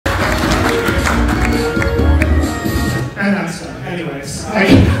nice.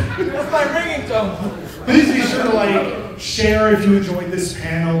 That's my ringing tone. Please be sure to like share if you enjoyed this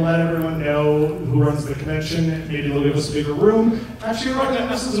panel. Let everyone know who runs the convention. Maybe they'll give us a bigger room. Actually,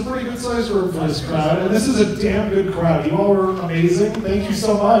 this is a pretty good sized room for this crowd, and this is a damn good crowd. You all were amazing. Thank you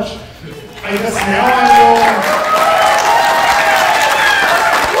so much. I guess now I will.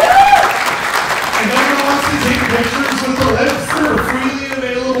 If anyone wants to take pictures with the lifts, they're freely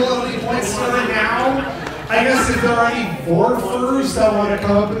available at any point starting now. I guess if there are any Vorfers that want to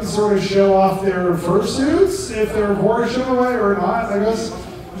come up and sort of show off their fursuits, if they're Vore away or not, I guess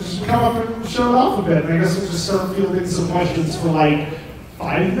just come up and show it off a bit. And I guess we'll just start fielding some questions for like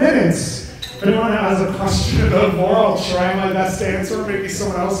 5 minutes. If anyone has a question about Vore, I'll try my best to answer. Maybe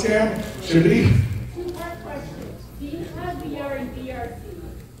someone else can. Should he? Two-part question. Do you have VR and VRC?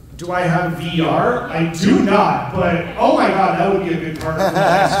 Do I have VR? I do not, but oh my god, that would be a good part of the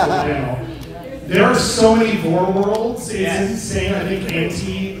high school panel. There are so many Vore worlds, it's insane. I think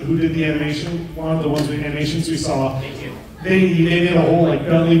Auntie, who did the animation, one of the ones with animations we saw, they did a whole like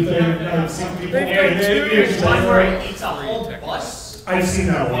belly thing. I've seen people. There's one where it's a whole bus. I've seen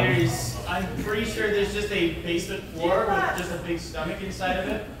that one. I'm pretty sure there's just a basement floor with just a big stomach inside of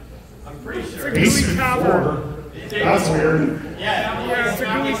it. I'm pretty sure. Basement floor? That's weird. Yeah, it's a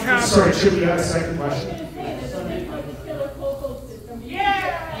gooey copper. Sorry, should we have a second question?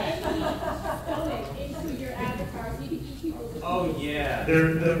 Oh yeah.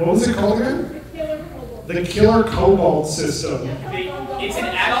 What was it called again? The Killer Cobalt system. It's an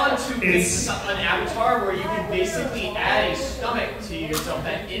add-on to an avatar where you can basically add a stomach to yourself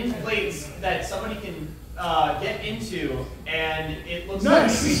that inflates that somebody can get into, and it looks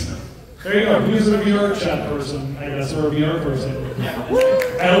nice. Like there you go. Who's a VR chat person? I guess, or a VR person. Yeah.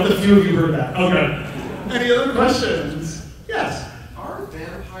 I hope a few of you heard that. Okay. Any other questions? Yes. Are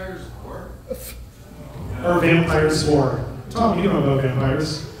vampires Vore? Are vampires Vore? Tom, you know about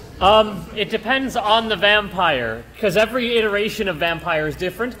vampires. It depends on the vampire, because every iteration of vampire is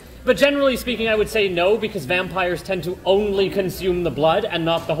different. But generally speaking, I would say no, because vampires tend to only consume the blood and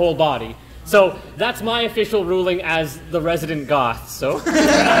not the whole body. So that's my official ruling as the resident goth, so.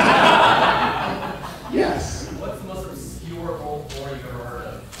 Yes. What's the most obscure old Vore you've ever heard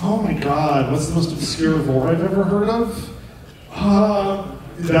of? Oh my god, what's the most obscure Vore I've ever heard of?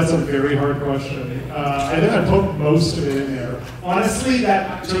 That's a very hard question. I think I put most of it in there. Honestly,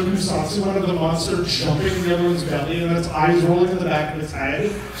 that tokusatsu one of the monster jumping in the other one's belly and its eyes rolling in the back of its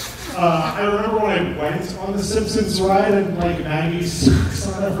head. I remember when I went on the Simpsons ride and like Maggie sucks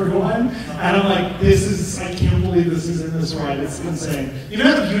on everyone, and I'm like, I can't believe this is in this ride. It's insane. You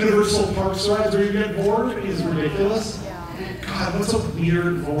know the Universal Parks rides where you get bored is ridiculous? God, what's a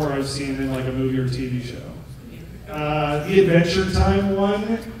weird Vore I've seen in like a movie or TV show? The Adventure Time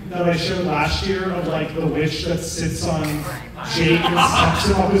one that I showed last year of like the witch that sits on Jake and sucks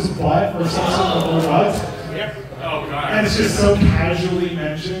him up his butt or something like that. Yep. Oh god. And it's just so casually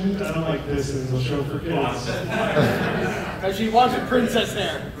mentioned, and I'm like, this is a show for kids. Because she wants a princess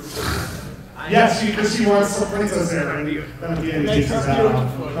hair. Yes, because she wants some princess hair, and then he takes his hat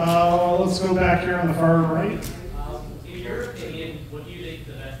off. Let's go back here on the far right. In your opinion, what do you think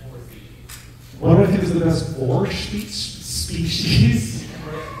the best Vore species? What do I think is the best Vore species?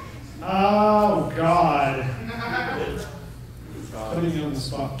 Oh, God. Putting me on the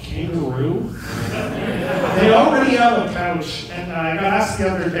spot. Kangaroo? They already have a pouch, and I got asked the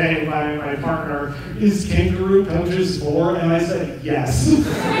other day by my partner, is kangaroo pouches Vore? And I said, yes.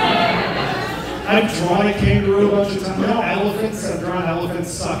 I've drawn a kangaroo a bunch of times. You know, elephants, I've drawn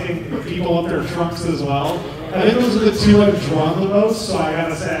elephants sucking people up their trunks as well. I think those are the two I've drawn the most, so I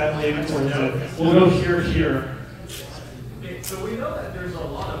gotta say I'm leaning towards it. We'll go here. Okay, so we know that there's a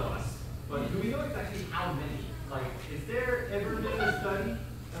lot of us, but do we know exactly how many? Like, is there ever been a study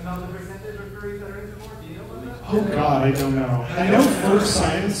about the percentage of furries that are into Vore? Do you know about that? Oh God, I don't know. I know First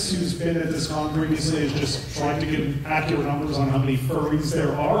Science, who's been at this con previously, has just tried to give accurate numbers on how many furries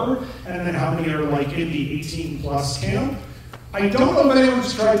there are, and then how many are like in the 18 plus camp. I don't know if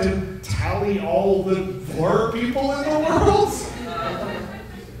anyone's tried to tally all the Vore people in the world.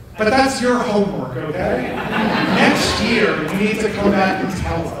 But that's your homework, okay? Next year, you need to come back and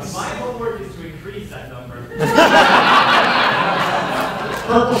tell us. My homework is to increase that number.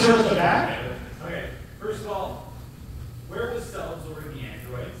 Purple shirt at the back? Okay, first of all, where was cells over the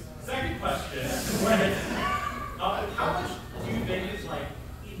androids? Second question, how much do you think is like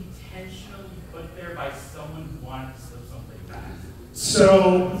intentionally put there by someone who wanted to slip something back?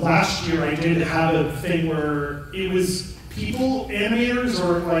 So last year I did have a thing where it was people, animators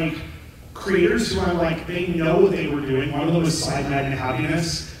or like creators who I'm like, they know what they were doing. One of them was Side Mag and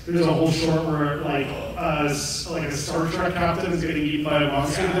Happiness. There's a whole short where like a Star Trek captain is getting eaten by a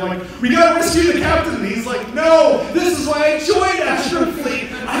monster, and they're like, we gotta rescue the captain, and he's like, no, this is why I joined Astro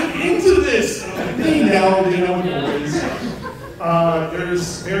Fleet. I'm into this. And I'm like, they know what it is.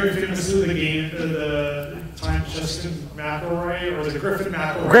 There's very famously the game, the time Justin McElroy, or was it Griffin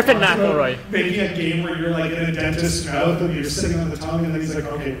McElroy? Griffin McElroy. Making a game where you're like in a dentist's mouth and you're sitting on the tongue, and then he's like,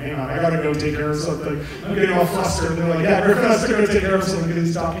 okay, hang on, I gotta go take care of something. I'm getting all flustered. And they're like, yeah, Griffin has to go take care of something because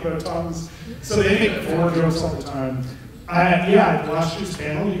he's talking about tongues. So they make Vore jokes all the time. I watched his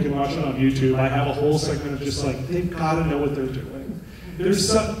panel. You can watch it on YouTube. I have a whole segment of just like, they've gotta know what they're doing.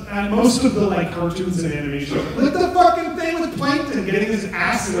 There's some, most of the like cartoons and animation, like the fucking thing with Plankton getting his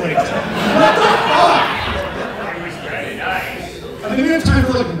ass licked. What the fuck? I think we have time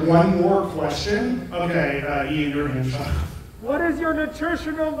for like one more question. Okay, Ian, your hand shot. What is your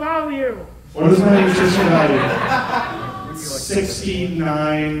nutritional value? What is my nutritional value?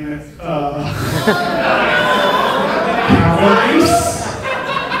 69 calories.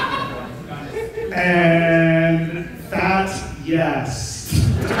 And fat, yes.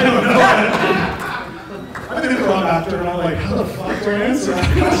 I don't know. I'm gonna go up after and I'm like, how the fuck do I answer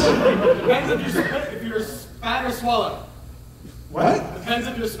that question? Depends if you're spat or swallow. What? Depends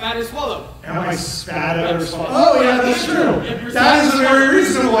if you're spat or swallow. Am I spatted or swallowed? Oh yeah, that's true. That is a very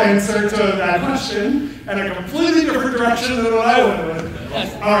reasonable answer to that question, and a completely different direction than what I went with.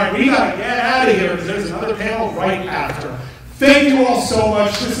 Yes. All right, we gotta get out of here because there's another panel right after. Thank you all so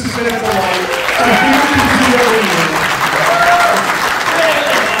much. This has been a delight.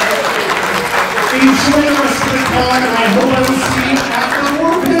 Enjoy the rest of the con, and I hope I will see you after the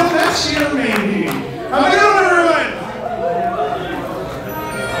Vore panel next year, maybe.